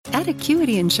At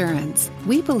Acuity Insurance,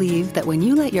 we believe that when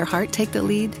you let your heart take the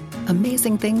lead,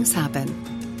 amazing things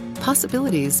happen.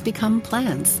 Possibilities become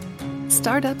plans.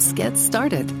 Startups get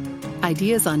started.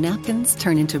 Ideas on napkins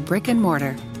turn into brick and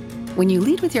mortar. When you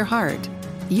lead with your heart,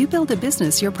 you build a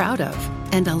business you're proud of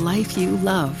and a life you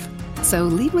love. So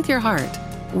lead with your heart.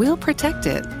 We'll protect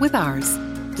it with ours.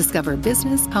 Discover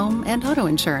business, home, and auto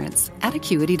insurance at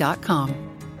Acuity.com.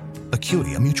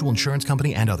 Acuity, a mutual insurance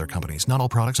company and other companies. Not all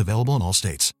products available in all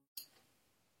states.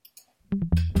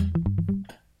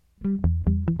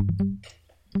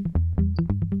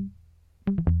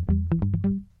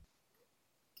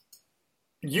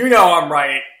 You know I'm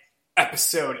right.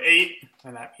 Episode 8,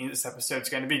 and that means this episode's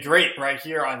going to be great right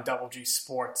here on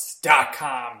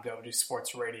WGSports.com, WG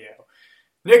Sports Radio.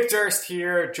 Nick Durst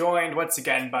here, joined once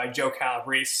again by Joe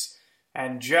Calabrese.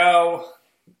 And Joe,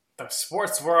 the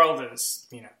sports world is,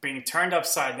 being turned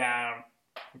upside down.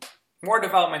 More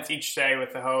developments each day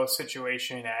with the whole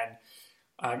situation, and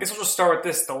I guess we'll just start with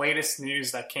this, the latest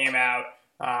news that came out,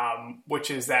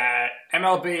 which is that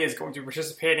MLB is going to be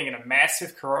participating in a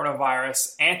massive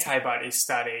coronavirus antibody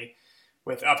study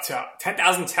with up to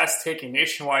 10,000 tests taken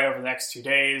nationwide over the next 2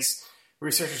 days.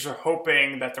 Researchers are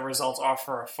hoping that the results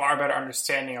offer a far better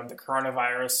understanding of the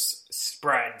coronavirus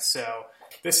spread. So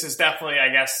this is definitely, I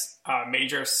guess, a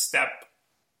major step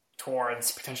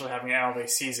towards potentially having an MLB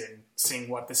season, seeing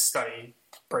what this study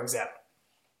brings out.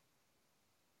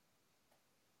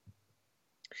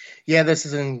 Yeah, this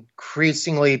is an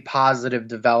increasingly positive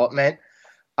development.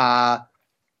 I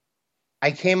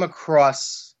came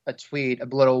across a tweet a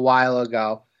little while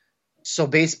ago. So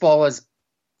baseball is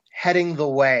heading the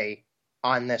way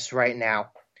on this right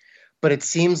now. But it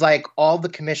seems like all the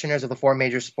commissioners of the 4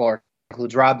 major sports,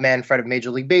 includes Rob Manfred of Major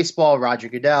League Baseball, Roger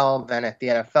Goodell, then at the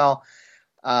NFL,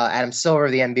 Adam Silver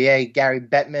of the NBA, Gary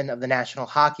Bettman of the National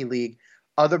Hockey League,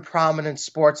 other prominent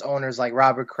sports owners like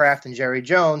Robert Kraft and Jerry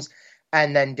Jones,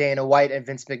 and then Dana White and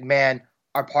Vince McMahon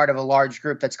are part of a large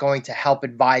group that's going to help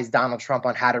advise Donald Trump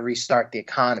on how to restart the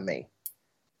economy.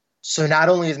 So not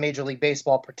only is Major League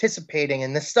Baseball participating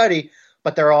in this study,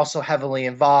 but they're also heavily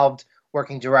involved,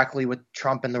 working directly with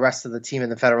Trump and the rest of the team in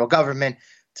the federal government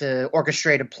to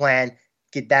orchestrate a plan,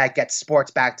 get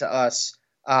sports back to us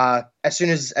as soon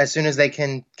as they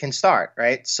can start,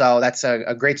 right? So that's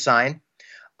a great sign.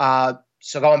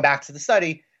 So going back to the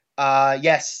study,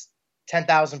 yes,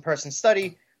 10,000 person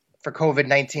study for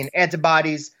COVID-19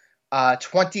 antibodies.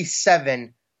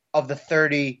 27 of the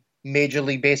 30 Major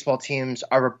League Baseball teams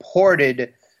are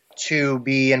reported to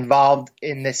be involved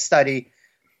in this study.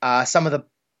 Some of the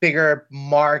bigger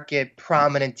market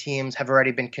prominent teams have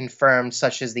already been confirmed,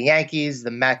 such as the Yankees,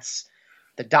 the Mets,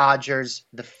 the Dodgers,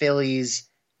 the Phillies,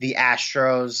 the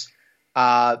Astros.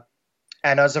 And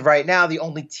as of right now, the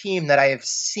only team that I have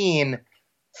seen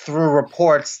through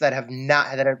reports that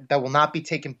will not be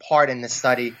taking part in this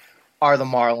study are the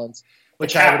Marlins,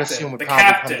 which I would assume would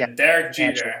probably come Derek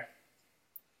Jeter.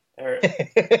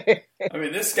 I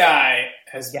mean, this guy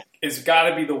has got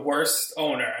to be the worst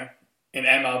owner in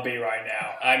MLB right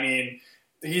now. I mean,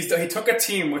 he took a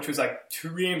team which was like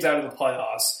 2 games out of the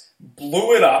playoffs,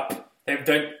 blew it up. They've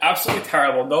done absolutely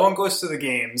terrible. No one goes to the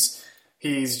games.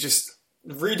 He's just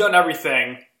redone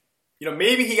everything.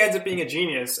 Maybe he ends up being a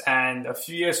genius, and a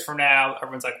few years from now,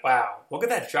 everyone's like, wow, look at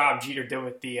that job Jeter did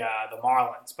with the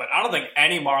Marlins. But I don't think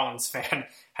any Marlins fan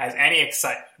has any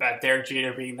excitement about Derek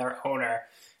Jeter being their owner.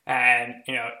 And,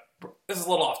 this is a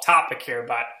little off topic here,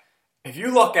 but if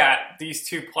you look at these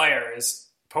two players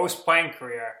post-playing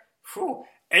career,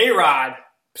 A-Rod,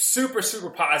 super, super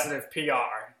positive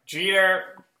PR.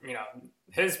 Jeter,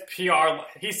 his PR,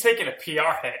 he's taken a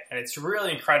PR hit, and it's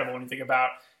really incredible when you think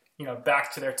about,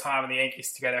 back to their time in the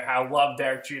Yankees together, how loved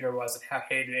Derek Jeter was and how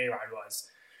hated A-Rod was.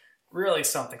 Really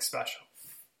something special.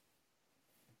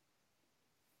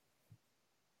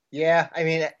 Yeah, I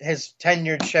mean, his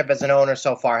tenureship as an owner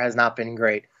so far has not been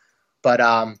great. But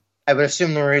I would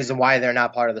assume the reason why they're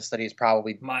not part of the study is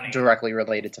probably money, directly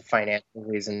related to financial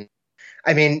reasons.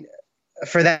 I mean,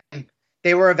 for them,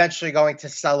 they were eventually going to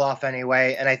sell off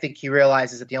anyway, and I think he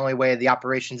realizes that the only way the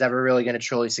operation's ever really going to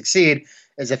truly succeed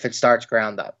is if it starts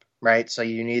ground up, right? So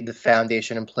you need the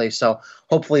foundation in place. So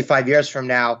hopefully 5 years from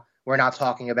now, we're not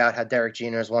talking about how Derek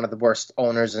Jeter is one of the worst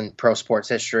owners in pro sports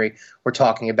history. We're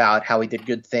talking about how he did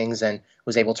good things and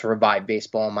was able to revive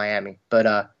baseball in Miami.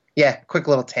 But yeah, quick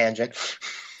little tangent.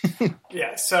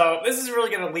 Yeah, so this is really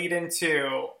going to lead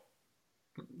into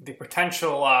the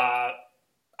potential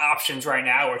options right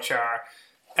now, which are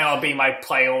MLB might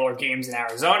play all their games in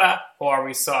Arizona, or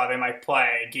we saw they might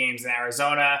play games in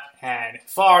Arizona and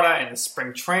Florida in the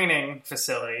spring training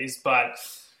facilities. But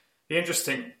the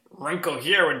interesting wrinkle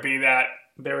here would be that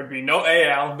there would be no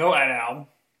AL, no NL.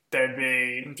 There'd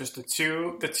be just the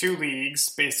two leagues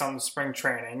based on the spring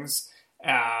trainings,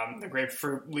 the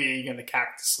Grapefruit League and the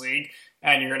Cactus League,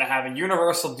 and you're going to have a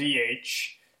universal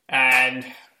DH. And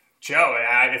Joe,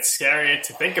 it's scary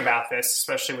to think about this,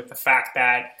 especially with the fact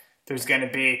that there's going to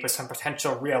be some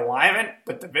potential realignment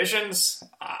with divisions.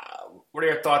 What are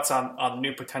your thoughts on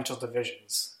new potential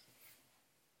divisions?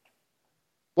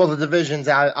 Well, the divisions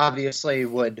obviously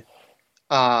would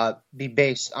be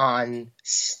based on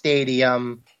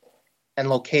stadium and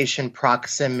location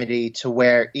proximity to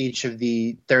where each of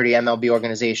the 30 MLB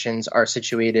organizations are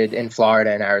situated in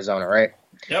Florida and Arizona, right?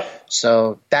 Yep.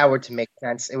 So that would to make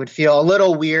sense. It would feel a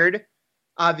little weird,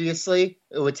 obviously.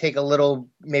 It would take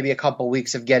maybe a couple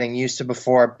weeks of getting used to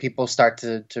before people start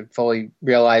to fully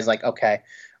realize, like, okay,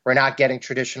 we're not getting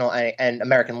traditional and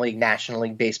American League, National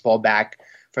League baseball back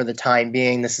for the time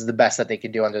being. This is the best that they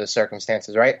could do under the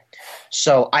circumstances, right?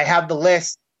 So I have the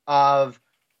list of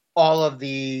all of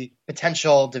the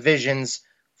potential divisions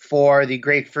for the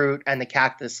Grapefruit and the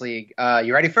Cactus League.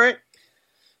 You ready for it?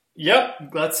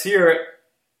 Yep, let's hear it.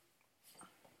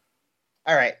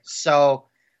 All right, so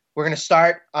we're going to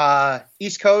start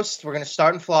East Coast. We're going to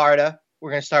start in Florida.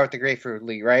 We're going to start with the Grapefruit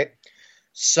League, right?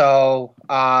 So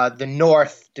the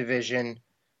North Division,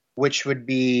 which would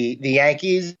be the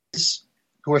Yankees,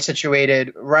 who are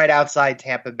situated right outside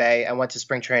Tampa Bay. I went to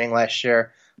spring training last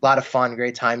year. A lot of fun,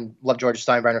 great time. Love Georgia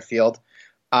Steinbrenner Field.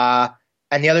 And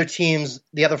the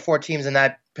other four teams in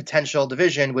that potential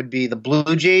division would be the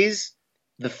Blue Jays,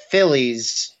 the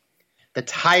Phillies, the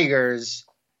Tigers,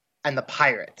 and the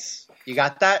Pirates. You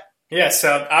got that? Yeah,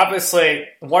 so obviously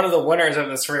one of the winners of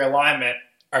this realignment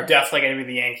are definitely going to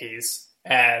be the Yankees.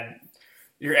 And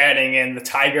you're adding in the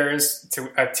Tigers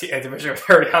to a division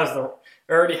that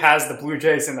already has the Blue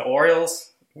Jays and the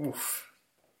Orioles. Oof.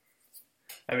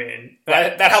 I mean,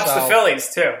 that helps the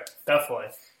Phillies too, definitely.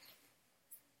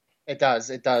 It does.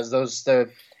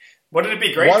 Wouldn't it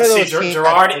be great to see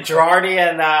Girardi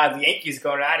and the Yankees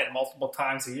going at it multiple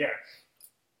times a year?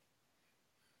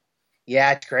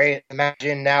 Yeah, it's great.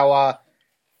 Imagine now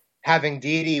having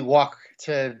Didi walk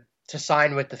to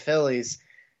sign with the Phillies.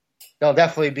 There'll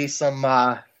definitely be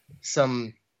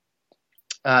some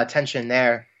tension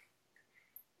there.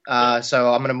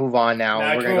 So I'm going to move on now.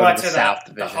 We're going to go to the South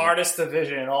Division. The hardest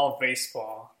division in all of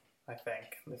baseball, I think.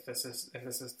 If this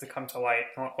is to come to light,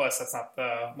 unless that's not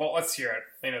the let's hear it.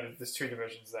 You know, there's two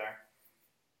divisions there.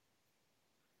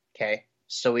 Okay,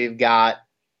 so we've got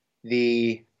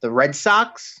the Red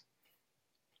Sox.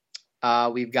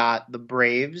 We've got the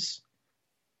Braves.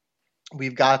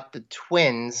 We've got the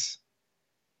Twins.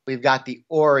 We've got the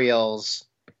Orioles.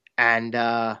 And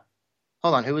hold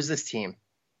on, who is this team?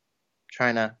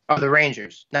 The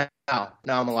Rangers. No,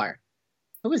 I'm a liar.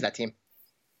 Who is that team?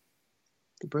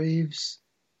 The Braves.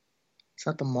 It's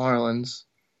not the Marlins.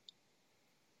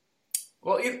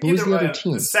 Well, either way,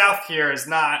 the South here is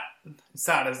not. It's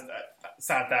not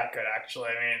that good, actually.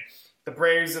 I mean, the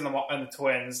Braves and the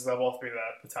Twins, they'll both be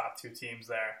the top two teams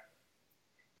there.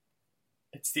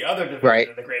 It's the other division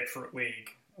of the Grapefruit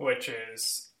League, which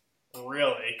is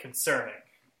really concerning.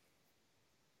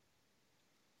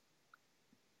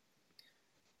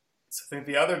 So I think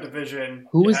the other division...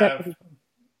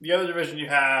 The other division you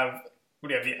have... What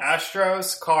do you have? The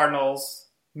Astros, Cardinals,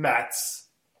 Mets.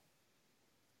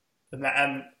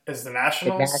 And is the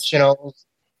Nationals? The Nationals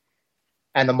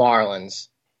and the Marlins.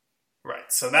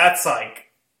 Right. So that's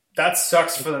like... That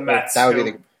sucks for the Mets,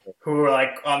 who are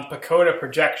like on Pacoda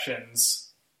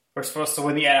projections. We're supposed to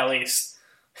win the NL East.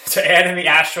 To add in the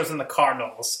Astros and the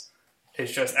Cardinals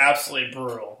is just absolutely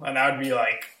brutal. And that would be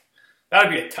like... That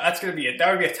would be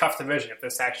a tough division if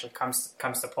this actually comes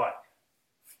to play.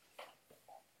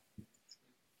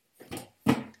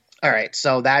 All right,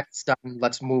 so that's done.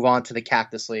 Let's move on to the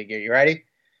Cactus League. Are you ready?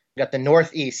 We got the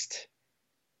Northeast,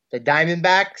 the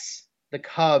Diamondbacks, the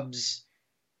Cubs,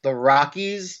 the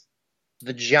Rockies,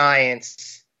 the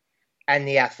Giants, and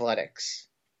the Athletics.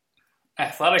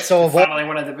 Athletics finally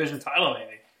won a division title, maybe.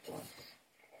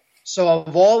 So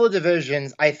of all the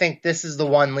divisions, I think this is the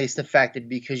one least affected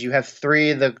because you have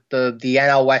three of the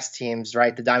NL West teams,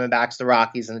 right? The Diamondbacks, the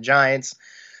Rockies, and the Giants.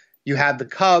 You have the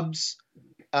Cubs,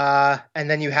 and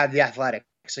then you have the Athletics.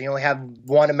 So you only have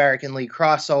one American League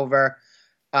crossover.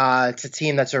 It's a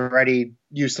team that's already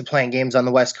used to playing games on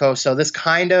the West Coast. So this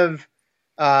kind of,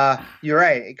 you're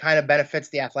right, it kind of benefits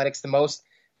the Athletics the most.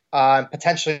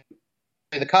 Potentially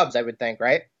the Cubs, I would think,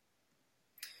 right?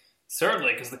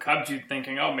 Certainly, because the Cubs, you're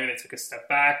thinking, maybe they took a step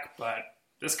back, but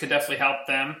this could definitely help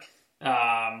them.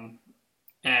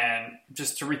 And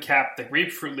just to recap the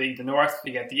Grapefruit League, the North,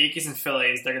 you get the Yankees and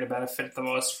Phillies. They're going to benefit the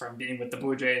most from being with the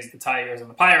Blue Jays, the Tigers, and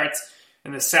the Pirates.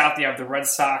 In the South, you have the Red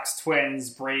Sox,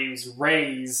 Twins, Braves,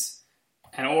 Rays,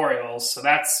 and Orioles. So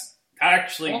that's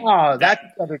actually... Oh, that's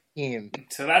the other team.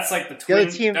 So that's like the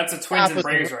Twins. That's the Twins and was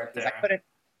Braves right there.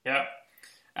 Yep.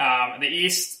 The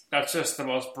East, that's just the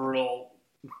most brutal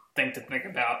thing to think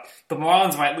about. The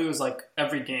Marlins might lose like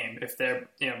every game if they're,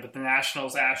 with the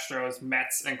Nationals, Astros,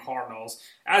 Mets, and Cardinals.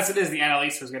 As it is, the NL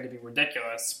East was going to be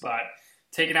ridiculous, but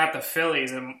taking out the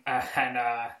Phillies and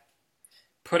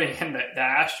putting in the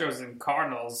Astros and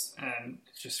Cardinals, and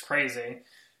it's just crazy.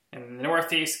 In the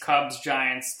Northeast, Cubs,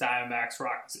 Giants, Diamondbacks,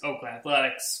 Rockies, Oakland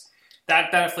Athletics.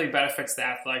 That definitely benefits the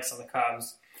Athletics and the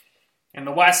Cubs. In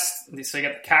the West, so you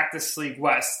get the Cactus League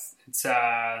West. It's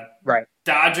right.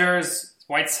 Dodgers,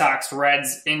 White Sox,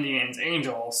 Reds, Indians,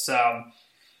 Angels. So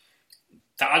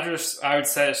Dodgers, I would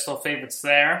say, are still favorites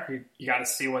there. You got to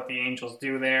see what the Angels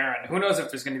do there. And who knows if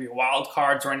there's going to be wild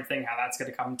cards or anything, how that's going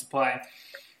to come into play.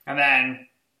 And then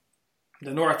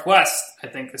the Northwest, I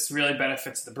think this really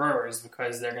benefits the Brewers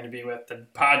because they're going to be with the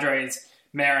Padres,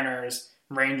 Mariners,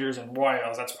 Rangers, and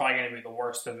Royals. That's probably going to be the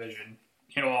worst division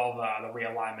in all of the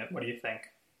realignment. What do you think?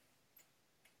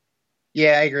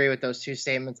 Yeah, I agree with those two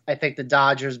statements. I think the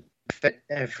Dodgers fit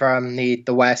from the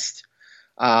West.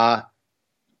 I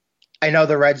know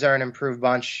the Reds are an improved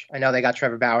bunch. I know they got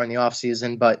Trevor Bauer in the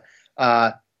offseason, but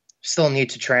still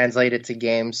need to translate it to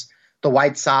games. The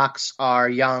White Sox are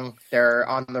young. They're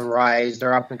on the rise.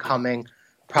 They're up and coming,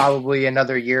 probably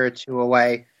another year or two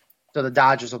away. So the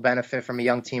Dodgers will benefit from a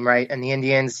young team, right? And the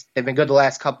Indians, they've been good the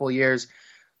last couple of years.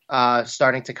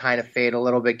 Starting to kind of fade a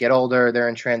little bit, get older. They're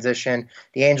in transition.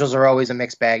 The Angels are always a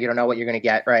mixed bag. You don't know what you're going to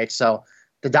get, right? So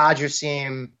the Dodgers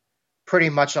seem pretty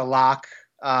much a lock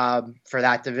for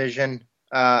that division,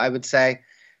 I would say.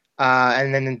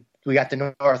 And then we got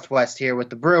the Northwest here with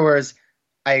the Brewers.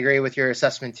 I agree with your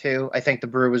assessment, too. I think the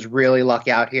Brewers really luck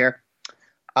out here.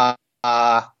 I'm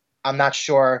not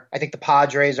sure. I think the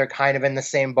Padres are kind of in the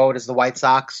same boat as the White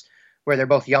Sox, where they're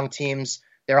both young teams.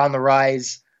 They're on the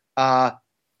rise.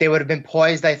 They would have been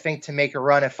poised, I think, to make a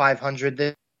run at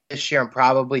 500 this year and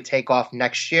probably take off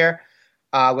next year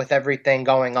with everything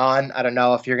going on. I don't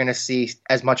know if you're going to see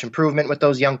as much improvement with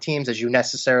those young teams as you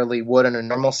necessarily would in a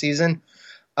normal season.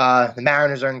 The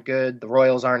Mariners aren't good. The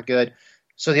Royals aren't good.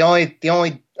 So the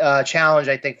only challenge,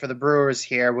 I think, for the Brewers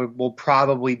here will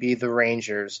probably be the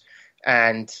Rangers.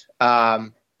 And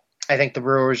I think the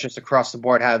Brewers just across the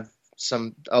board have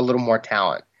a little more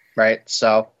talent, right?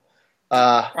 So...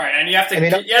 right, and you have to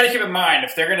keep in mind,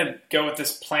 if they're going to go with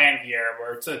this plan here,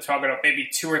 where it's talking about maybe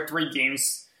 2 or 3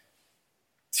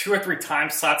 time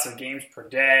slots of games per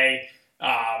day,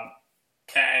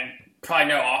 and probably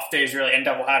no off days really, and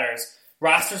doubleheaders,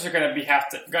 rosters are going to have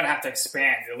to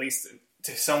expand at least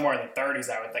to somewhere in the 30s,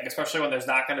 I would think, especially when there's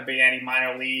not going to be any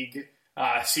minor league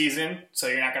season, so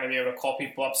you're not going to be able to call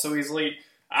people up so easily.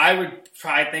 I would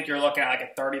probably think you're looking at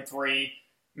like a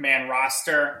 33-man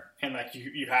roster, and like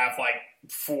you have like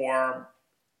 4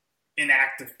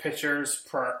 inactive pitchers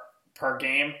per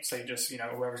game. So you just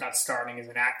whoever's not starting is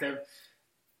inactive.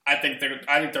 I think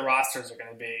the rosters are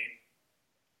going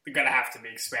to have to be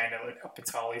expanded up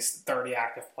until at least 30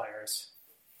 active players.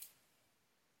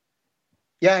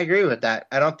 Yeah, I agree with that.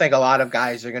 I don't think a lot of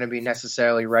guys are going to be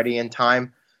necessarily ready in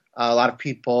time. A lot of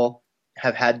people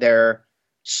have had their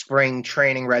spring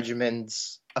training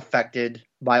regimens affected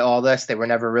by all this. They were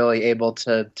never really able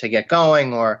to get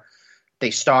going, or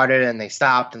they started and they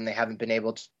stopped and they haven't been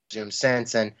able to resume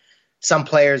since. And some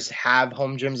players have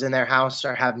home gyms in their house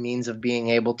or have means of being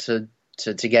able to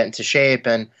get into shape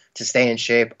and to stay in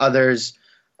shape. Others,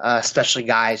 especially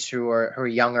guys who are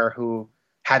younger, who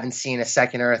haven't seen a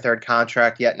second or a third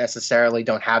contract yet necessarily,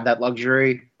 don't have that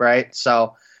luxury, right?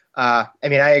 So, I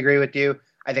agree with you.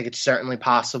 I think it's certainly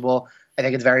possible. I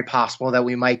think it's very possible that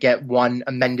we might get one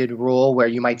amended rule where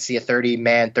you might see a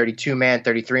 30-man, 32-man,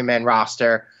 33-man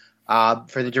roster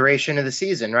for the duration of the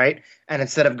season, right? And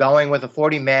instead of going with a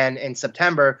 40-man in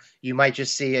September, you might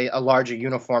just see a larger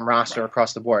uniform roster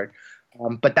across the board.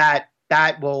 But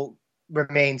that will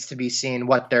remains to be seen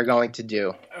what they're going to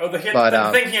do.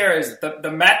 The thing here is the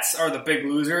Mets are the big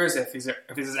losers if these are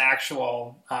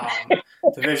actual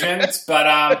divisions,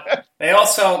 but they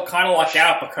also kind of luck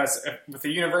out because with the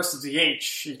universal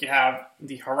DH, you could have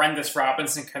the horrendous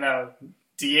Robinson Cano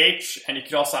DH, and you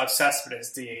could also have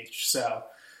Cespedes DH. So,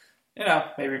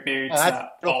 maybe it's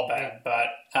not all bad, but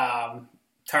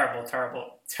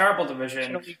terrible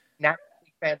division. Now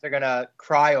fans are gonna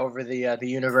cry over the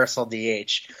universal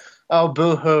DH. Oh,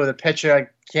 boo-hoo! The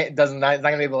pitcher is not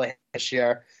going to be able to hit this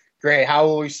year. Great. How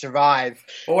will we survive?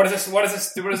 Well, what does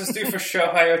this do for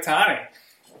Shohei Ohtani?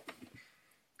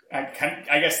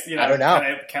 I guess I don't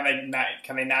know. Can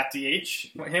they not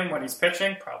DH him when he's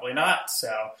pitching? Probably not.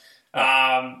 So,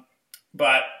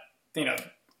 but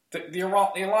the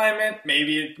alignment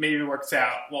maybe it works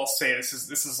out. We'll see. This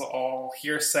is all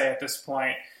hearsay at this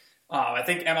point. I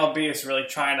think MLB is really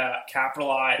trying to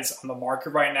capitalize on the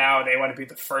market right now. They want to be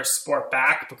the first sport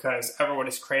back because everyone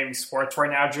is craving sports right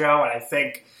now, Joe. And I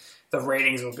think the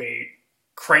ratings will be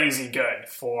crazy good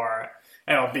for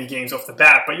MLB games off the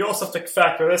bat. But you also have to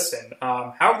factor this in.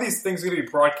 How are these things going to be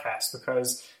broadcast?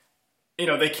 Because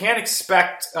they can't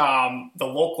expect the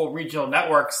local regional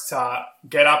networks to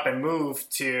get up and move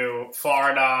to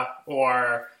Florida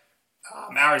or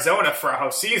Arizona for a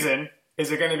whole season. Is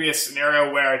it going to be a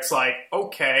scenario where it's like,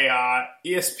 okay,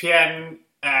 ESPN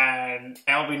and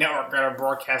MLB Network are going to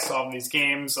broadcast all of these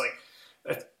games?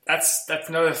 Like, that's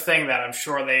another thing that I'm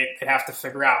sure they'd have to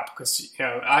figure out because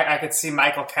I could see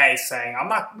Michael Kay saying, "I'm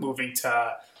not moving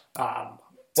to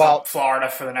Florida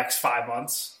for the next 5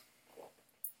 months."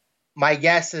 My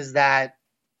guess is that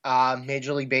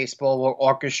Major League Baseball will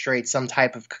orchestrate some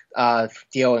type of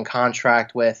deal and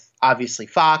contract with obviously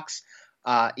Fox,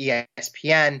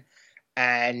 ESPN.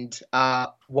 And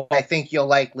what I think you'll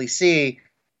likely see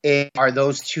are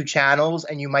those two channels,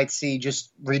 and you might see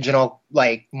just regional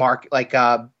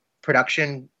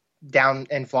production down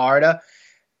in Florida.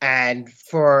 And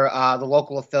for the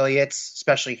local affiliates,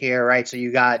 especially here, right? So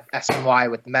you got SNY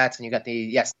with the Mets, and you got the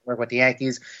Yes Network with the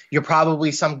Yankees. You're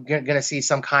probably going to see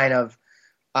some kind of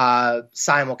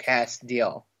simulcast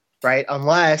deal, right?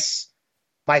 Unless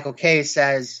Michael Kay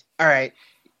says, "All right,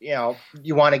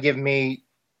 you want to give me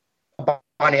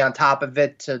money on top of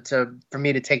it for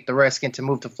me to take the risk and to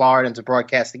move to Florida and to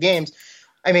broadcast the games."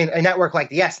 I mean, a network like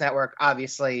the Yes Network,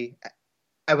 obviously,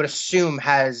 I would assume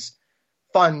has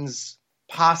funds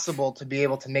possible to be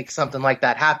able to make something like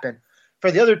that happen.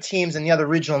 For the other teams and the other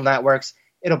regional networks,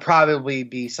 it'll probably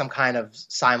be some kind of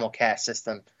simulcast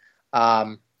system.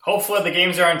 Hopefully the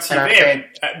games are on TV. I mean,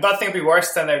 nothing would be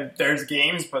worse than there's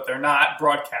games, but they're not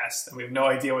broadcast, and we have no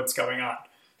idea what's going on.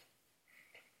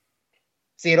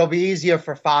 See, it'll be easier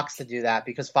for Fox to do that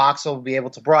because Fox will be able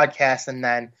to broadcast, and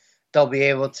then they'll be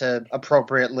able to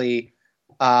appropriately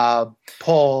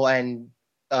pull and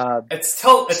it's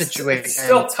still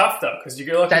tough though because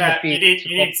you're looking at you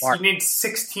need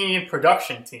 16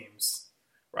 production teams,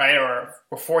 right, or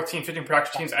 14, 15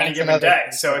 production teams any given day.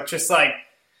 So it's just like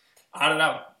I don't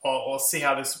know. We'll see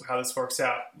how this works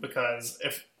out because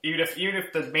even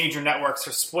if the major networks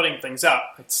are splitting things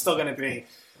up, it's going to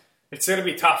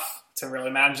be tough to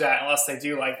really manage that unless they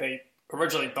do like they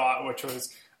originally thought, which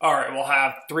was all right. We'll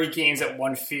have 3 games at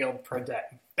one field per day.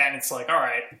 Then it's like all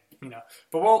right.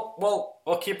 But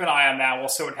we'll keep an eye on that. We'll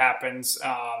see what happens.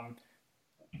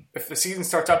 If the season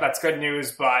starts up, that's good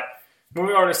news. But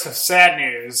moving over to some sad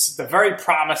news, the very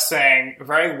promising,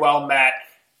 very well met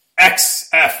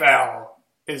XFL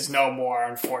is no more,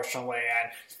 unfortunately.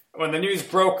 And when the news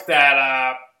broke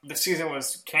that the season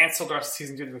was canceled, the rest of the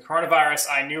season due to the coronavirus,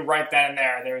 I knew right then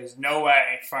and there is no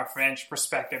way, from a financial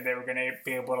perspective, they were going to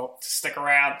be able to stick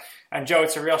around. And Joe,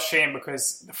 it's a real shame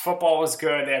because the football was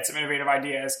good. They had some innovative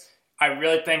ideas. I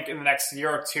really think in the next year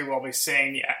or two, we'll be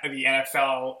seeing the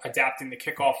NFL adapting the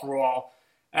kickoff rule.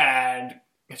 And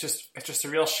it's just a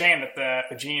real shame that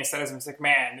the genius that is Vince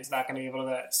McMahon is not going to be able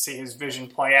to see his vision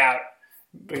play out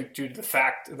due to the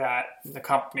fact that the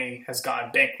company has gone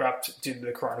bankrupt due to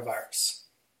the coronavirus.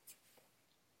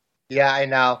 Yeah, I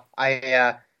know.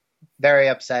 Very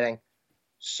upsetting.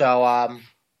 So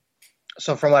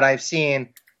from what I've seen,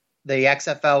 the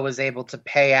XFL was able to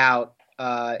pay out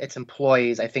its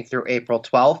employees, I think, through April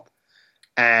 12th.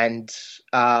 And,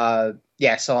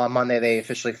 so on Monday they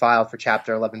officially filed for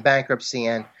Chapter 11 bankruptcy,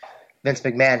 and Vince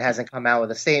McMahon hasn't come out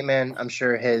with a statement. I'm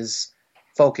sure his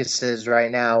focuses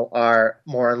right now are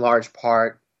more in large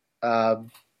part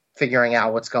figuring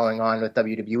out what's going on with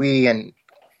WWE and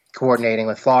coordinating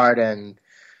with Florida and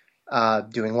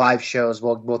doing live shows.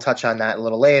 We'll touch on that a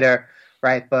little later,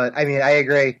 right? But, I mean, I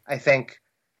agree. I think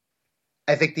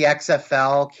the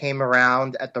XFL came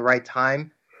around at the right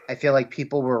time. I feel like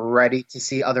people were ready to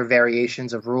see other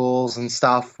variations of rules and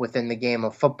stuff within the game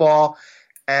of football.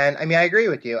 And, I mean, I agree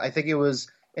with you. I think it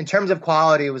was, in terms of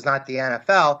quality, it was not the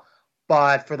NFL.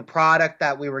 But for the product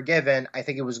that we were given, I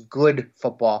think it was good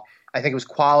football. I think it was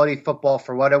quality football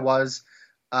for what it was.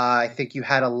 I think you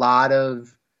had a lot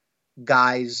of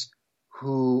guys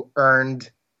who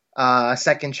earned a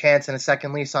second chance and a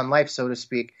second lease on life, so to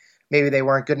speak. Maybe they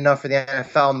weren't good enough for the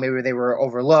NFL. Maybe they were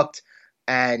overlooked.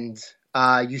 And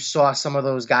You saw some of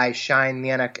those guys shine in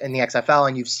the XFL,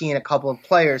 and you've seen a couple of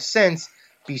players since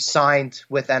be signed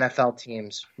with NFL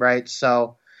teams, right?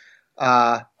 So,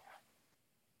 for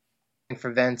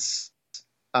Vince,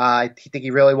 I think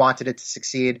he really wanted it to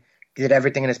succeed. He did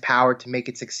everything in his power to make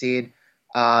it succeed.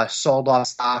 Sold off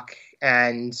stock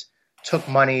and took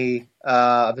money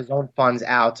of his own funds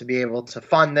out to be able to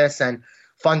fund this and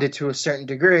fund it to a certain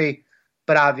degree.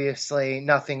 But obviously,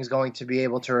 nothing's going to be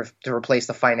able to replace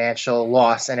the financial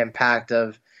loss and impact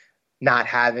of not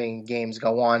having games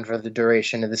go on for the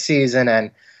duration of the season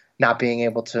and not being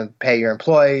able to pay your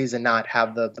employees and not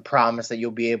have the promise that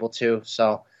you'll be able to.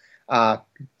 So,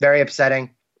 very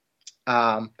upsetting.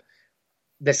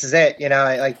 This is it.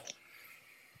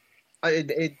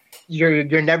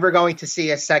 You're never going to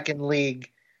see a second league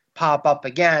pop up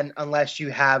again unless you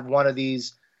have one of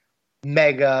these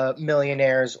mega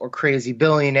millionaires or crazy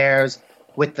billionaires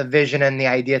with the vision and the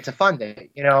idea to fund it.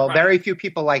 Right. Very few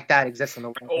people like that exist in the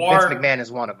world. Vince McMahon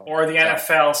is one of them. Or the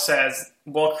NFL says,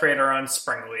 we'll create our own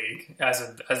spring league as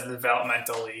a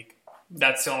developmental league.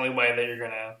 That's the only way that you're going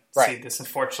to see this,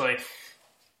 unfortunately.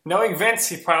 Knowing Vince,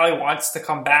 he probably wants to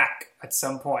come back at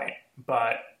some point,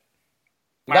 but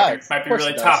might be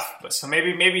really tough. But so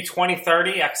maybe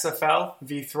 2030 XFL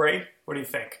V3. What do you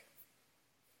think?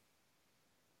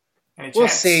 We'll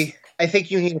see. I think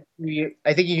you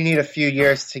need a few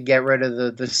years to get rid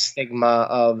of the stigma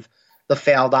of the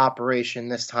failed operation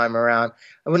this time around.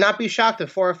 I would not be shocked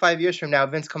if 4 or 5 years from now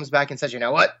Vince comes back and says, "You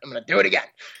know what? I'm going to do it again.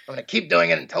 I'm going to keep doing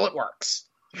it until it works."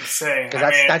 Because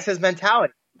that's his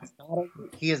mentality.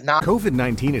 He is not.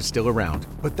 COVID-19 is still around,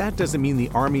 but that doesn't mean the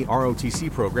Army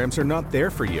ROTC programs are not there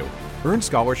for you. Earn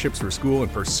scholarships for school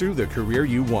and pursue the career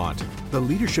you want. The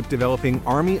leadership developing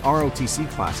Army ROTC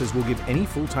classes will give any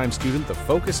full-time student the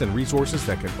focus and resources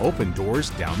that can open doors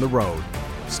down the road.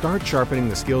 Start sharpening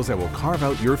the skills that will carve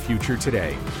out your future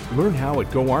today. Learn how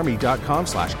at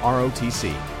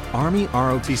goarmy.com/ROTC. Army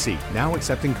ROTC, now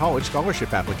accepting college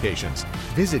scholarship applications.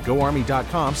 Visit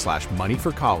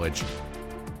goarmy.com/moneyforcollege.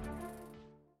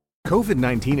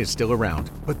 COVID-19 is still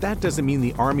around, but that doesn't mean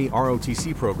the Army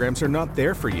ROTC programs are not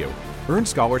there for you. Earn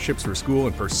scholarships for school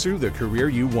and pursue the career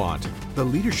you want. The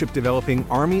leadership developing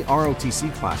Army ROTC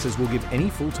classes will give any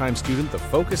full-time student the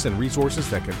focus and resources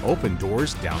that can open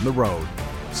doors down the road.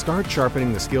 Start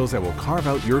sharpening the skills that will carve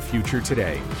out your future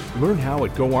today. Learn how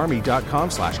at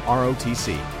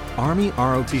goarmy.com/ROTC. Army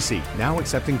ROTC, now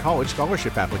accepting college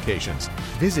scholarship applications.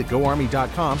 Visit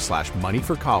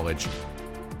goarmy.com/moneyforcollege.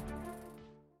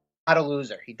 Not a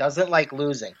loser. He doesn't like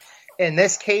losing. In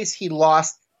this case, he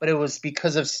lost, but it was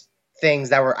because of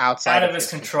things that were outside of his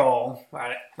control.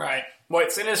 Right.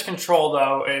 What's in his control,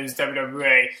 though, is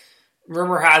WWE.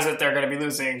 Rumor has it they're going to be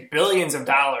losing billions of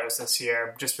dollars this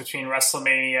year just between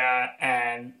WrestleMania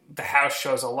and the house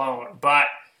shows alone. But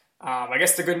I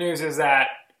guess the good news is that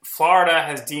Florida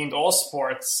has deemed all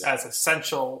sports as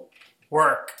essential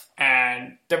work,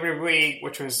 and WWE,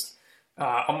 which was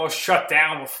almost shut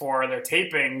down before their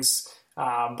tapings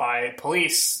by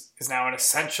police, is now an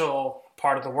essential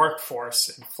part of the workforce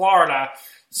in Florida.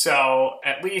 So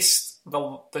at least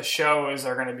the shows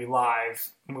are going to be live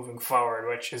moving forward,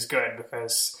 which is good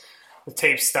because the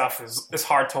tape stuff is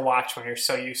hard to watch when you're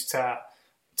so used to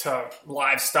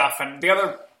live stuff. And the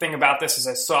other thing about this is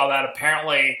I saw that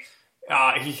apparently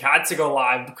he had to go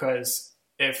live because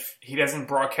if he doesn't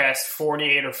broadcast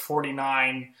 48 or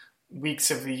 49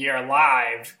 weeks of the year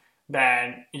live,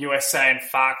 then USA and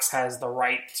Fox has the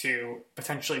right to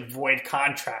potentially void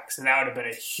contracts, and that would have been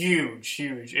a huge,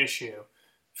 huge issue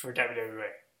for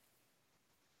WWE.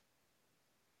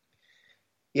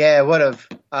 Yeah, it would have.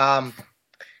 I'm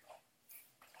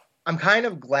kind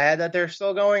of glad that they're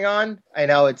still going on. I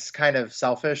know it's kind of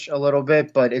selfish a little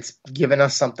bit, but it's given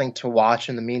us something to watch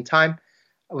in the meantime.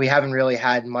 We haven't really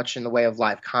had much in the way of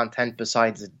live content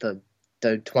besides the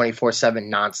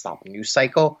 24/7 nonstop news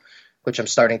cycle, which I'm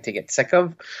starting to get sick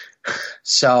of.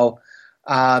 So,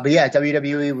 but yeah,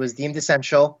 WWE was deemed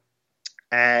essential.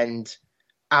 And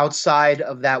outside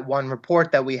of that one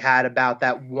report that we had about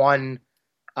that one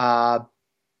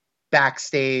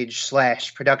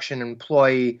backstage/production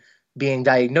employee being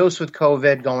diagnosed with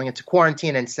COVID, going into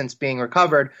quarantine, and since being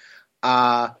recovered,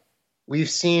 we've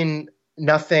seen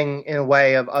nothing in a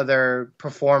way of other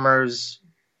performers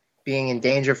being in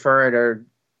danger for it or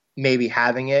maybe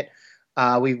having it.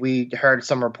 We heard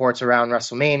some reports around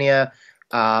WrestleMania.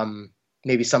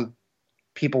 Maybe some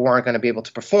people weren't going to be able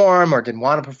to perform or didn't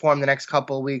want to perform the next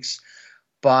couple of weeks.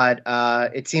 But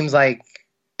it seems like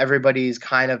everybody's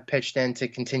kind of pitched in to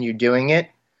continue doing it.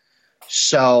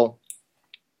 So,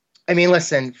 I mean,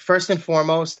 listen, first and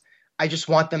foremost, I just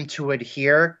want them to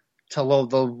adhere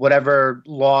whatever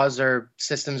laws or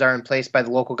systems are in place by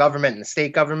the local government and the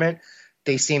state government.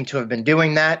 They seem to have been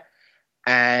doing that.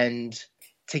 And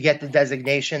to get the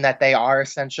designation that they are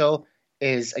essential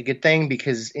is a good thing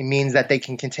because it means that they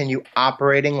can continue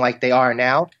operating like they are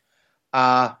now.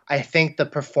 I think the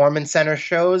performance center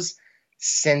shows,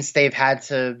 since they've had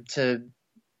to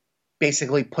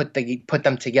basically put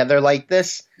them together like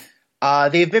this,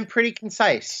 they've been pretty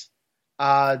concise.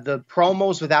 The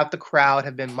promos without the crowd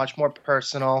have been much more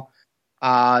personal.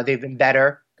 They've been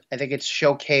better. I think it's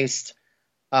showcased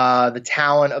the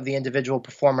talent of the individual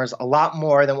performers a lot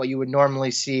more than what you would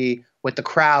normally see with the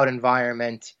crowd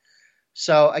environment.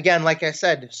 So again, like I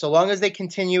said, so long as they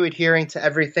continue adhering to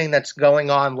everything that's going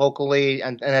on locally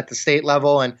and at the state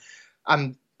level, and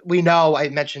we know, I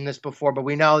mentioned this before, but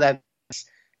we know that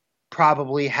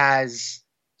probably has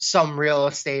some real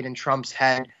estate in Trump's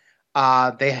head.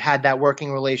 They had that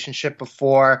working relationship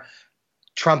before.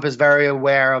 Trump is very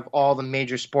aware of all the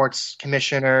major sports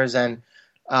commissioners and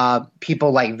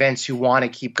people like Vince who want to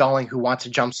keep going, who want to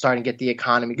jumpstart and get the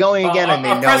economy going again, and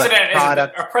they know that the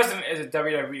product. Our president is a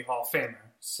WWE Hall of Famer,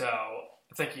 so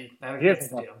I think he gets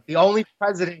the deal. The only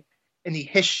president in the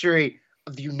history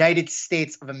of the United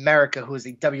States of America who is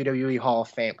a WWE Hall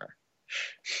of Famer.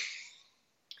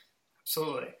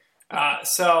 Absolutely.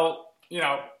 So,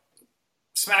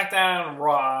 SmackDown and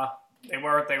Raw, they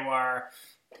were what they were.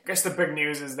 I guess the big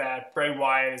news is that Bray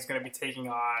Wyatt is going to be taking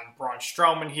on Braun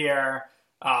Strowman here.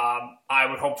 I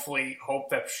would hope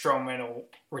that Strowman will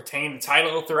retain the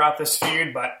title throughout this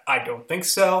feud, but I don't think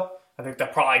so. I think they'll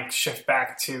probably shift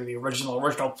back to the original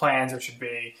plans, which would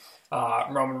be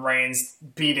Roman Reigns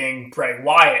beating Bray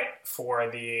Wyatt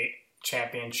for the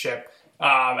championship.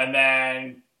 And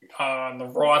then on the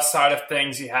Raw side of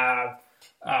things, you have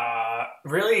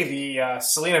really the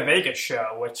Selena Vega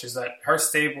show, which is that her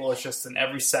stable is just in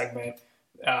every segment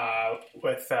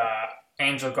with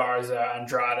Angel Garza,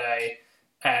 Andrade,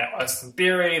 and Austin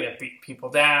Theory that beat people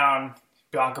down.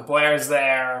 Bianca Blair's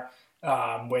there.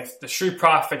 With the Street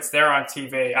Profits, they're on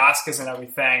TV. Asuka's and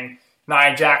everything.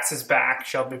 Nia Jax is back.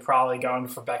 She'll be probably going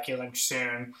for Becky Lynch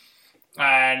soon.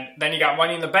 And then you got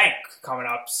Money in the Bank coming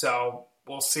up. So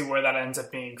we'll see where that ends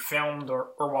up being filmed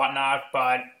or whatnot.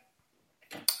 But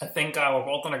I think we're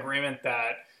both in agreement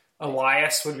that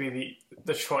Elias would be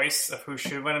the choice of who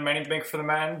should win a Money in the Bank for the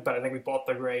men. But I think we both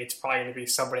agree it's probably going to be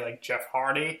somebody like Jeff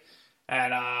Hardy.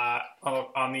 And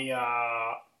on the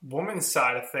women's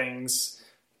side of things,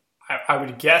 I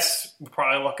would guess we're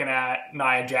probably looking at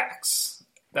Nia Jax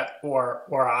or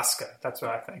Asuka. That's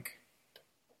what I think.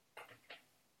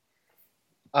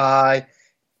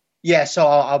 Yeah, so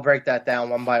I'll break that down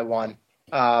one by one.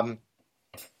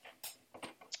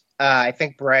 I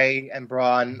think Bray and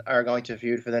Braun are going to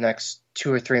feud for the next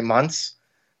 2 or 3 months.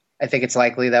 I think it's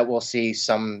likely that we'll see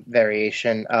some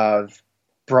variation of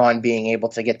Braun being able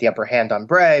to get the upper hand on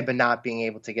Bray, but not being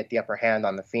able to get the upper hand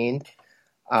on The Fiend.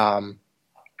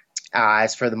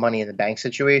 As for the Money in the Bank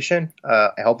situation,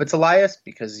 I hope it's Elias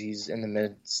because he's in the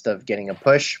midst of getting a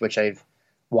push, which I've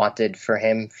wanted for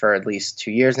him for at least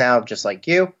 2 years now, just like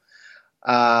you.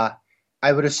 I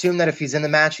would assume that if he's in the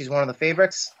match, he's one of the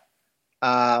favorites.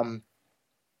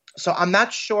 So I'm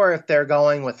not sure if they're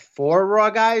going with 4 Raw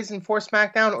guys and 4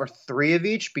 SmackDown or 3 of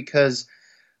each because,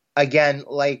 again,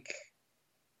 like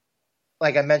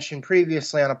I mentioned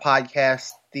previously on a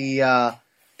podcast,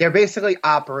 they're basically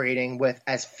operating with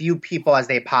as few people as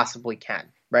they possibly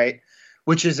can, right?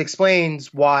 Which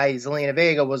explains why Zelina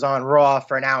Vega was on Raw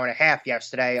for an hour and a half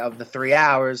yesterday of the 3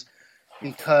 hours,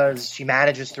 because she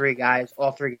manages 3 guys,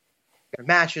 all 3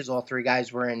 matches, all 3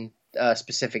 guys were in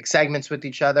specific segments with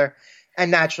each other, and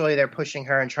naturally they're pushing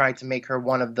her and trying to make her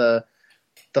one of the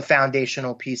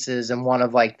foundational pieces and one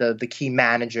of like the key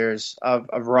managers of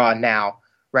Raw now,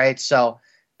 right? So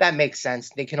that makes sense.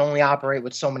 They can only operate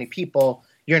with so many people.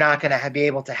 You're not going to be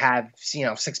able to have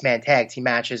 6-man tag team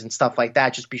matches and stuff like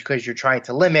that just because you're trying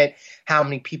to limit how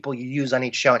many people you use on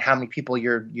each show and how many people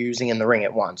you're using in the ring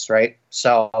at once, right?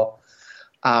 So,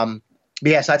 so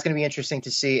that's going to be interesting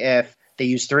to see if they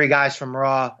use 3 guys from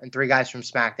Raw and 3 guys from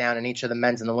SmackDown in each of the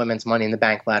men's and the women's Money in the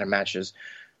Bank ladder matches,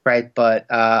 right? But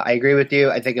I agree with you.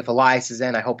 I think if Elias is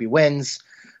in, I hope he wins.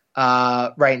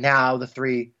 Right now, the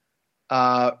 3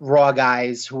 Raw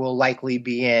guys who will likely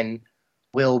be in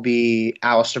will be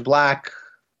Aleister Black,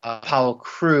 Apollo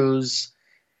Crews,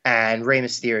 and Rey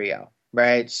Mysterio,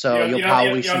 right? So you'll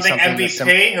probably see something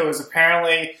MVP, who is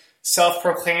apparently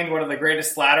self-proclaimed one of the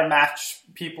greatest ladder match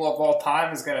people of all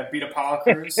time, is going to beat Apollo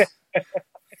Crews?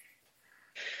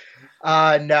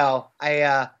 No.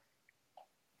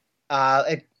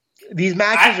 These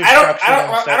matches are structured.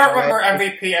 I don't remember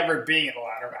MVP ever being in a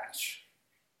ladder match.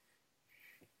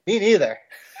 Me neither.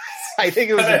 I think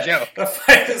it was a joke. The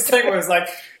funniest thing was like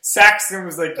Saxton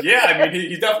was like, "Yeah, I mean,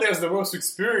 he definitely has the most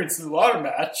experience in the ladder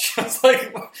match." I was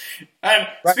like, and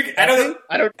Right. speaking, I don't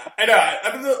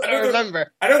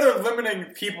remember. I know they're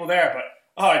limiting people there,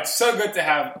 but it's so good to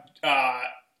have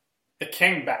the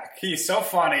King back. He's so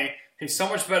funny. He's so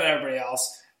much better than everybody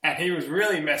else, and he was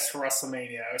really missed for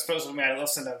WrestleMania, especially when I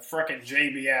listened to frickin'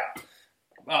 JBL.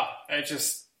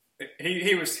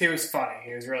 He was funny.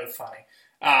 He was really funny.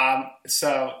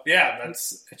 So yeah,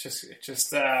 it's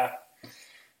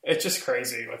just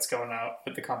crazy what's going on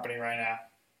with the company right now.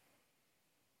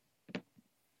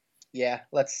 Yeah,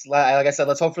 like I said,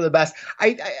 let's hope for the best.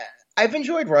 I've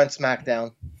enjoyed Raw and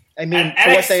SmackDown. I mean, And for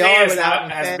what they are,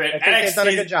 has been, I think they've done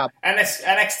a good job.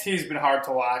 NXT's been hard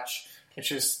to watch. It's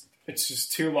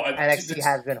just too long. NXT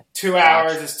has been 2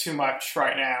 hours is too much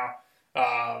right now.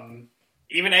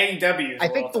 Even AEW. I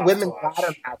think the women's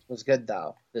ladder match was good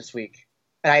though this week.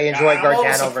 And I enjoyed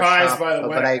Gargano versus Trump,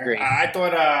 but I agree. I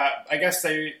thought, I guess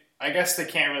they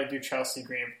can't really do Chelsea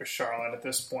Green for Charlotte at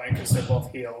this point because they're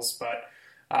both heels. But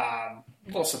a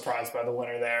little surprised by the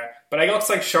winner there. But it looks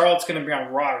like Charlotte's going to be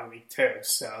on Raw week 2,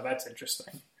 so that's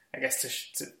interesting. I guess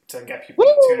to get people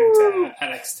to tune into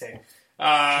NXT. She's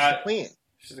the queen.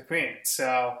 She's the queen.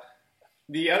 So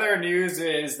the other news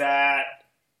is that,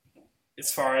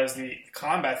 as far as the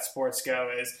combat sports go,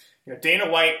 is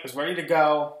Dana White was ready to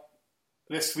go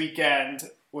this weekend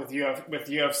with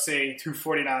UFC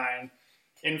 249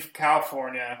 in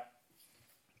California.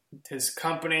 His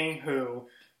company, who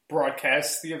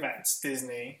broadcasts the events,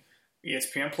 Disney,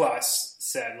 ESPN Plus,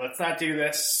 said, "Let's not do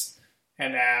this."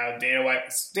 And now Dana White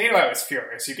was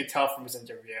furious. You could tell from his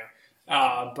interview,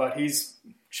 but he's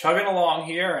chugging along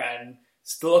here and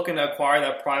still looking to acquire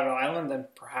that private island and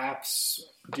perhaps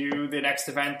do the next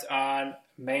event on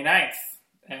May 9th.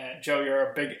 Joe,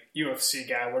 you're a big UFC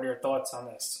guy. What are your thoughts on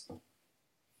this?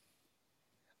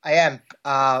 I am.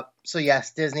 So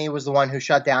yes, Disney was the one who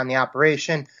shut down the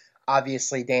operation.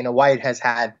 Obviously, Dana White has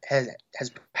had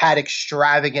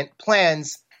extravagant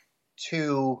plans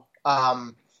to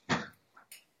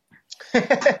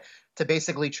to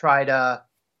basically try to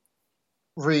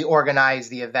reorganize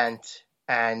the event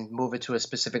and move it to a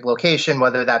specific location,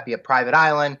 whether that be a private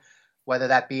island, whether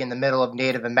that be in the middle of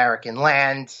Native American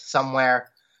land somewhere.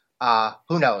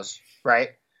 Who knows, right?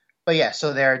 But yeah,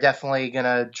 so they're definitely going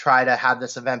to try to have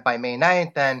this event by May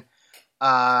 9th. And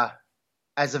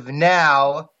as of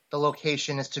now, the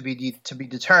location is to be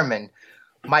determined.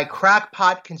 My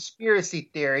crackpot conspiracy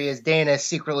theory is Dana is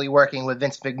secretly working with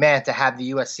Vince McMahon to have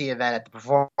the USC event at the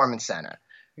Performance Center.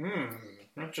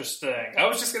 Interesting. I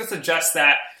was just going to suggest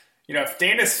that, if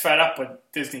Dana's fed up with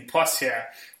Disney Plus here,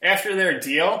 after their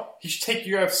deal, he should take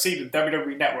UFC to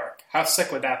WWE Network. How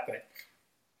sick would that be?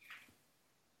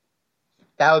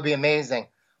 That would be amazing.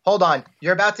 Hold on.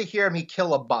 You're about to hear me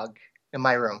kill a bug in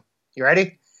my room. You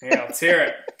ready? Yeah, let's hear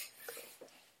it.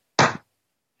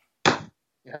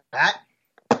 You heard that?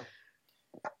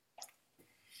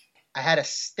 I had a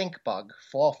stink bug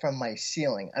fall from my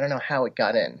ceiling. I don't know how it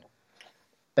got in.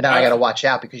 But now I got to watch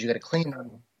out because you got to clean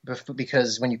them.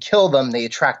 Because when you kill them, they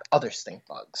attract other stink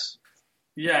bugs.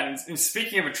 Yeah, and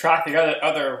speaking of attracting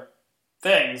other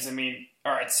things, I mean,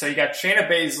 all right, so you got Shayna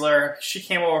Baszler. She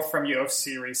came over from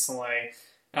UFC recently.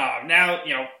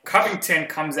 Now, Covington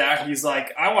comes out. He's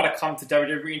like, I want to come to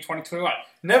WWE in 2021.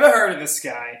 Never heard of this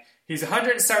guy. He's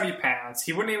 170 pounds.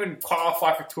 He wouldn't even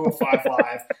qualify for 205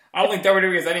 Live. I don't think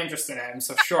WWE has any interest in him,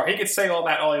 so sure, he could say all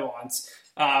that all he wants.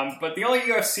 But the only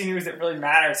UFC news that really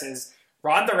matters is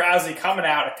Ronda Rousey coming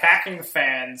out, attacking the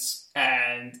fans,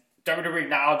 and WWE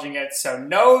acknowledging it. So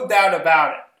no doubt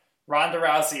about it, Ronda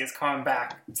Rousey is coming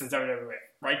back to WWE.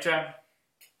 Right, Joe?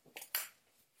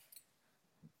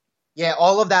 Yeah,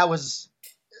 all of that was...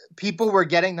 People were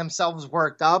getting themselves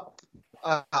worked up.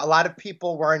 A lot of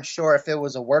people weren't sure if it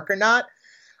was a work or not.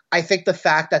 I think the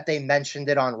fact that they mentioned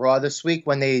it on Raw this week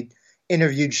when they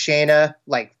interviewed Shayna,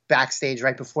 like backstage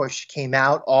right before she came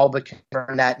out, all but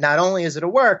confirmed that not only is it a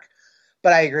work,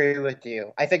 but I agree with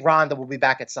you. I think Ronda will be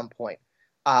back at some point.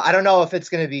 I don't know if it's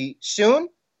going to be soon.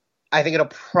 I think it'll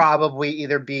probably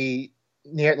either be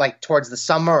near, like towards the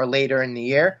summer or later in the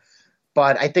year.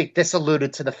 But I think this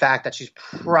alluded to the fact that she's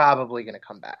probably going to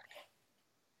come back.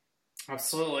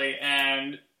 Absolutely.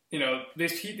 And,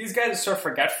 these guys are so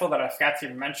forgetful that I forgot to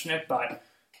even mention it, but,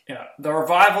 the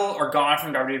Revival are gone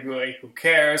from WWE. Who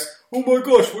cares? Oh my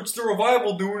gosh, what's the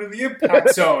Revival doing in the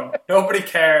Impact Zone? Nobody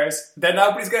cares. Then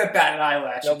nobody's going to bat an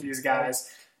eyelash at these guys.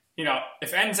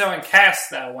 If Enzo and Cass,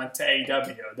 though, went to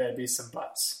AEW, there'd be some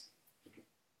buzz.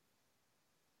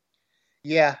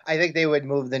 Yeah, I think they would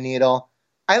move the needle.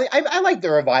 I like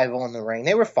the Revival in the ring.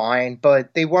 They were fine,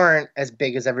 but they weren't as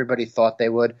big as everybody thought they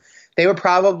would. They were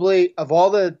probably, of all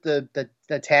the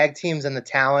tag teams and the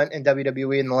talent in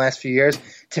WWE in the last few years,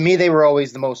 to me, they were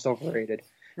always the most overrated.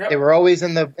 Yep. They were always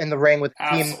in the ring with a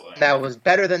team that was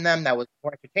better than them, that was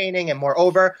more entertaining and more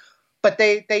over. But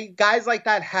they guys like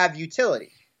that have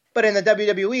utility. But in the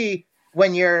WWE,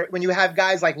 when you have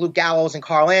guys like Luke Gallows and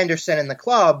Carl Anderson in the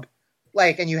club,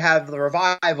 and you have the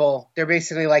Revival, they're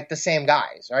basically like the same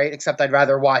guys, right? Except I'd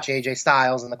rather watch AJ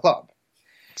Styles in the club.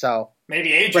 So maybe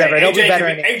AJ. Whatever,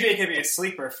 AJ could be a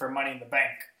sleeper for Money in the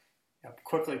Bank.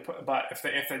 But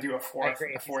if they do a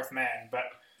fourth man, but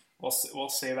we'll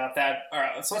see about that. All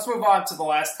right, so let's move on to the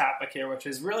last topic here, which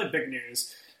is really big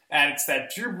news, and it's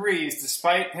that Drew Brees,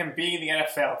 despite him being in the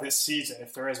NFL this season,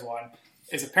 if there is one,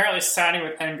 is apparently signing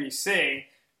with NBC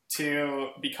to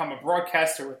become a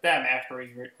broadcaster with them after he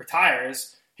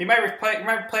retires. He might play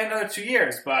another 2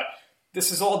 years, but this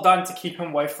is all done to keep him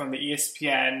away from the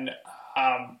ESPN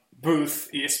booth.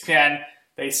 ESPN,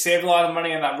 they saved a lot of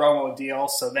money on that Romo deal,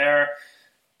 so they're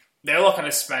looking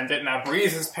to spend it. Now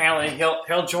Brees is apparently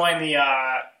he'll join the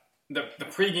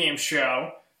pregame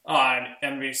show on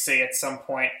NBC at some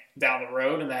point down the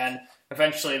road, and then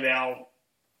eventually they'll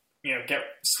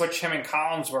switch him and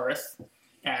Collinsworth.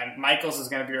 And Michaels is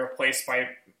going to be replaced by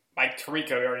Mike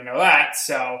Tirico. We already know that.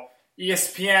 So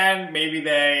ESPN, maybe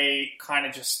they kind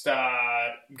of just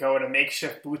go to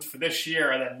makeshift booth for this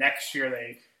year, and then next year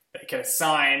they can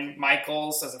assign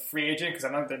Michaels as a free agent, because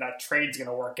I don't think that trade's going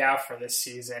to work out for this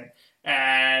season.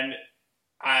 And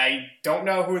I don't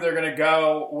know who they're going to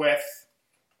go with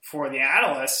for the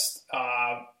analyst.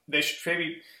 They should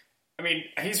maybe... I mean,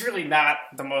 he's really not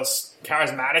the most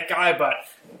charismatic guy, but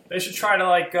they should try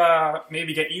to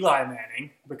maybe get Eli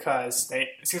Manning, because it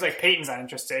seems like Peyton's not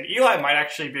interested. Eli might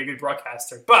actually be a good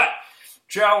broadcaster. But,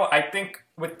 Joe, I think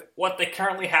with what they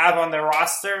currently have on their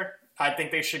roster, I think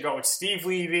they should go with Steve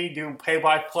Levy doing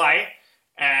play-by-play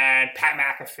and Pat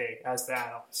McAfee as the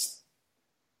analyst.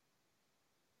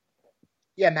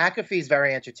 Yeah, McAfee's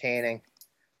very entertaining.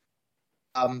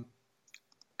 I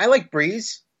like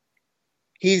Brees.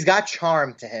 He's got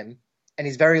charm to him, and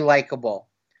he's very likable.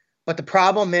 But the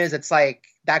problem is, it's like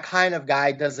that kind of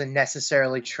guy doesn't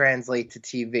necessarily translate to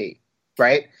TV,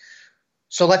 right?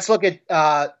 So let's look at,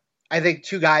 I think,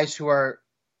 two guys who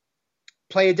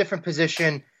play a different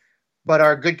position, but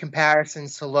are good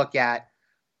comparisons to look at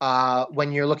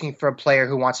when you're looking for a player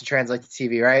who wants to translate to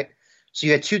TV, right? So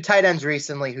you had two tight ends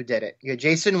recently who did it. You had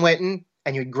Jason Witten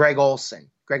and you had Greg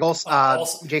Olsen.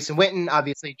 Jason Witten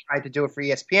obviously tried to do it for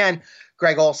ESPN.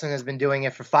 Greg Olsen has been doing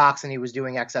it for Fox, and he was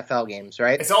doing XFL games,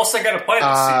 right? Is Olsen going to play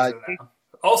this season now?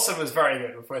 Olsen was very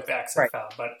good with the XFL,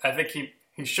 right. But I think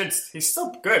he's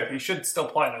still good. He should still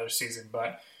play another season,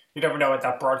 but you never know with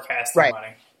that broadcasting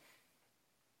money.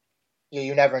 Yeah,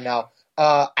 you never know.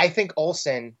 I think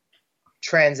Olsen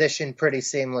transitioned pretty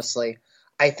seamlessly.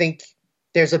 I think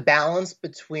there's a balance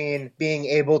between being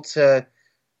able to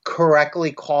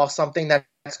correctly call something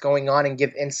that's going on and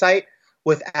give insight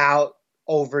without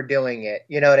overdoing it.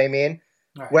 You know what I mean?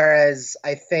 Right. Whereas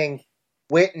I think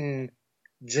Witten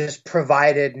just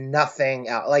provided nothing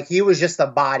out. Like, he was just a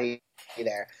body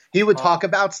there. He would talk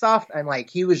about stuff, and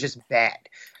he was just bad.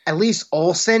 At least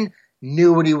Olsen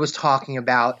knew what he was talking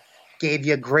about, gave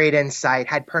you great insight,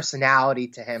 had personality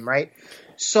to him, right?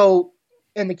 So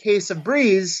in the case of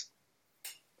Brees,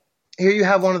 here you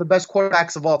have one of the best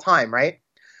quarterbacks of all time, right?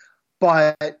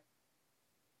 But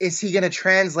is he going to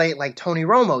translate like Tony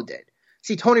Romo did?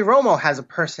 See, Tony Romo has a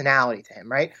personality to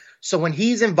him, right? So when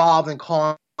he's involved in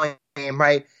calling him,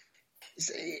 right,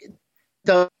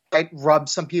 does rub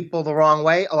some people the wrong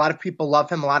way. A lot of people love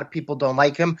him. A lot of people don't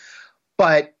like him.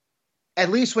 But at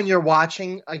least when you're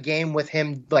watching a game with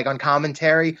him, on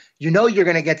commentary, you're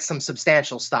going to get some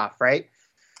substantial stuff, right?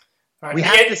 Right. We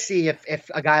have to see if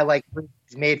a guy like Brees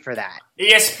is made for that.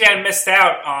 ESPN missed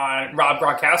out on Rob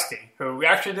Gronkowski, who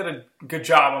actually did a good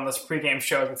job on this pregame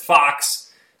show with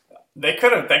Fox. They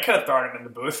could have thrown him in the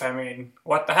booth. I mean,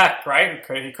 what the heck, right?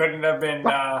 He couldn't have been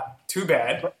too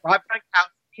bad. Rob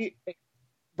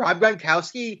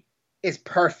Gronkowski is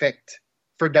perfect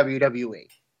for WWE.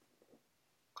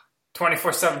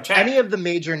 24/7 champ. Any of the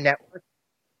major networks.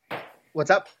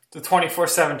 What's up? The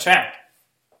 24/7 champ.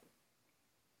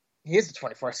 He is the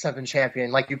 24/7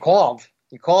 champion, like you called.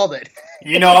 You called it.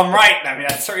 You know I'm right. I mean,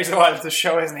 that's the reason why the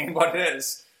show is named what it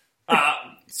is.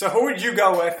 So who would you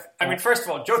go with? I mean, first of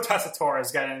all, Joe Tessitore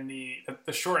is getting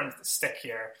the short end of the stick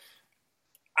here.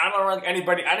 I don't know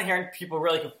anybody. I didn't hear people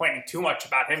really complaining too much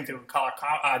about him doing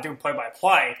doing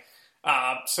play-by-play.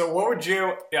 So what would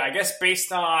you? I guess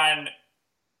based on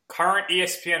current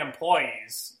ESPN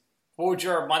employees, What would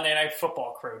your Monday Night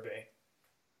Football crew be?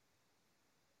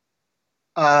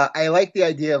 I like the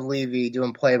idea of Levy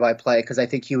doing play-by-play because I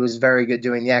think he was very good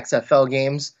doing the XFL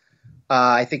games.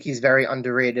 I think he's very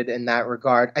underrated in that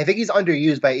regard. I think he's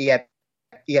underused by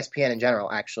ESPN in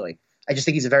general, actually. I just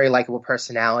think he's a very likable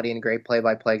personality and a great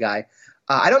play-by-play guy.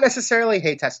 I don't necessarily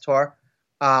hate Tessitore.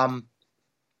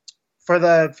 For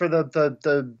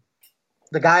the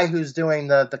guy who's doing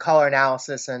the color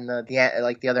analysis and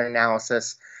the other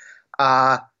analysis,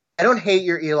 I don't hate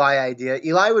your Eli idea.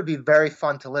 Eli would be very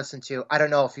fun to listen to. I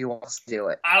don't know if he wants to do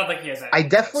it. I don't think he has any. I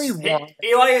definitely want.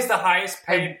 Eli is the highest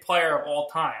paid player of all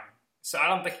time, so I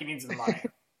don't think he needs the money.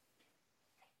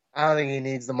 I don't think he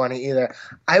needs the money either.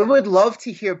 I would love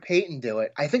to hear Peyton do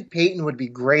it. I think Peyton would be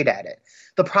great at it.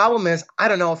 The problem is, I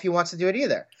don't know if he wants to do it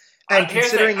either. And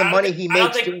considering the money he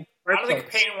makes doing I don't think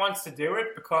Peyton wants to do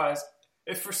it because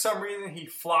if for some reason he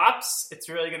flops, it's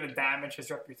really going to damage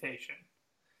his reputation.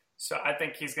 So I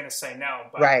think he's going to say no.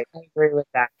 But right, I agree with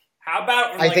that. How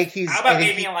about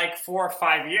maybe in like 4 or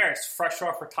 5 years, fresh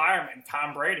off retirement,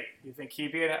 Tom Brady? You think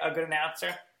he'd be a good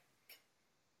announcer?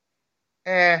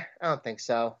 I don't think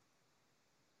so.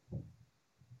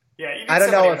 Yeah, you need I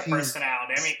don't know if he's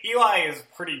personality. I mean, Eli is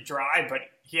pretty dry, but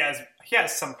he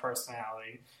has some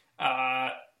personality.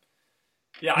 I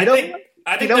think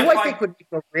who I think would be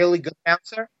a really good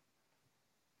announcer?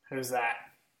 Who's that?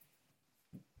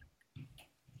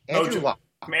 Andrew Luck.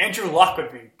 Andrew Luck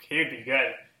would be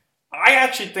good. I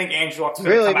actually think Andrew Luck's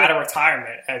going to come out of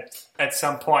retirement at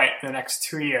some point in the next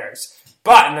 2 years.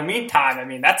 But in the meantime, I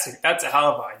mean, that's a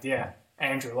hell of an idea,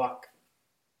 Andrew Luck.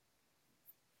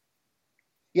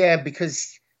 Yeah,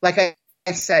 because like I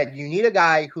said, you need a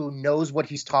guy who knows what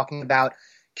he's talking about,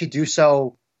 could do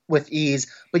so with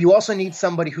ease, but you also need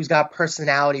somebody who's got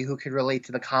personality who could relate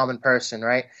to the common person,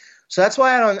 right? So that's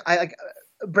why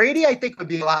Brady, I think, would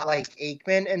be a lot like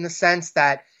Aikman in the sense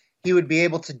that he would be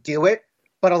able to do it,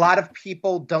 but a lot of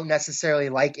people don't necessarily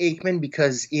like Aikman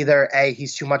because either A,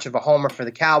 he's too much of a homer for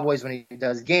the Cowboys when he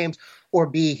does games, or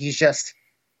B, he's just,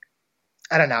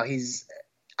 I don't know,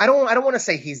 I don't want to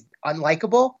say he's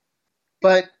unlikable,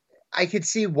 but I could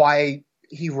see why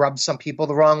he rubs some people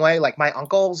the wrong way. Like my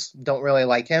uncles don't really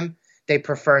like him. They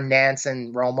prefer Nance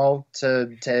and Romo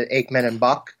to Aikman and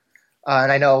Buck.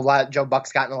 And I know Joe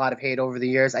Buck's gotten a lot of hate over the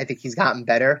years. I think he's gotten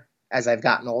better as I've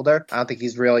gotten older. I don't think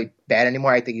he's really bad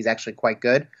anymore. I think he's actually quite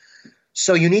good.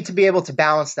 So you need to be able to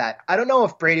balance that. I don't know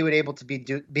if Brady would be able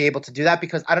to do that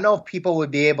because I don't know if people would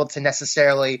be able to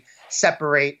necessarily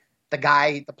separate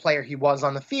the player he was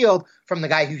on the field from the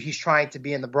guy who he's trying to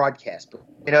be in the broadcast.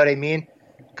 You know what I mean?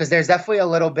 Because there's definitely a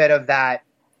little bit of that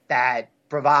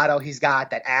bravado he's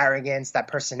got, that arrogance, that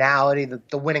personality,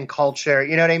 the winning culture.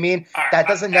 You know what I mean? That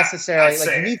doesn't necessarily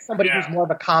you need somebody who's more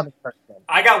of a common person.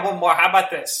 I got one more. How about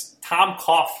this? Tom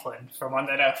Coughlin from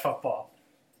Monday Night Football.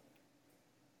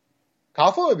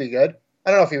 Coughlin would be good.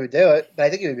 I don't know if he would do it, but I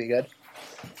think he would be good.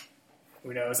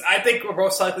 Who knows? I think we're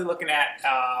most likely looking at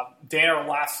Dan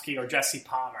Orlovsky or Jesse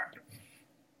Palmer.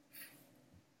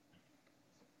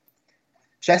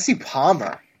 Jesse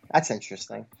Palmer. That's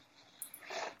interesting.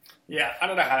 Yeah, I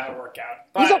don't know how that would work out.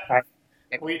 But he's okay.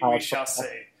 we shall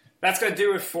see. That's going to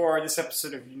do it for this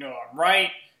episode of You Know I'm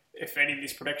Right. If any of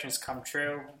these predictions come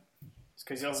true, it's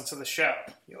because you listen to the show.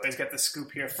 You always get the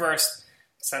scoop here first.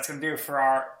 So that's going to do it for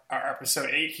our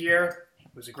episode 8 here.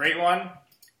 It was a great one.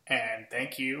 And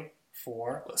thank you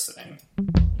for listening.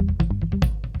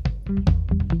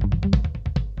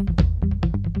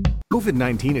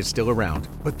 COVID-19 is still around,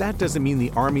 but that doesn't mean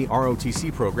the Army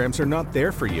ROTC programs are not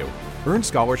there for you. Earn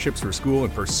scholarships for school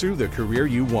and pursue the career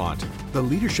you want. The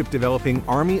leadership developing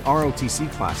Army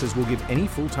ROTC classes will give any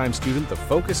full-time student the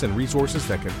focus and resources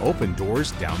that can open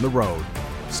doors down the road.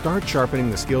 Start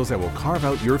sharpening the skills that will carve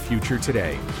out your future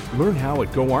today. Learn how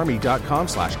at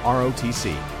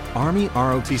goarmy.com/ROTC. Army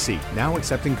ROTC, now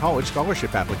accepting college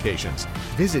scholarship applications.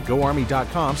 Visit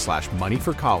goarmy.com/money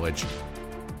for college.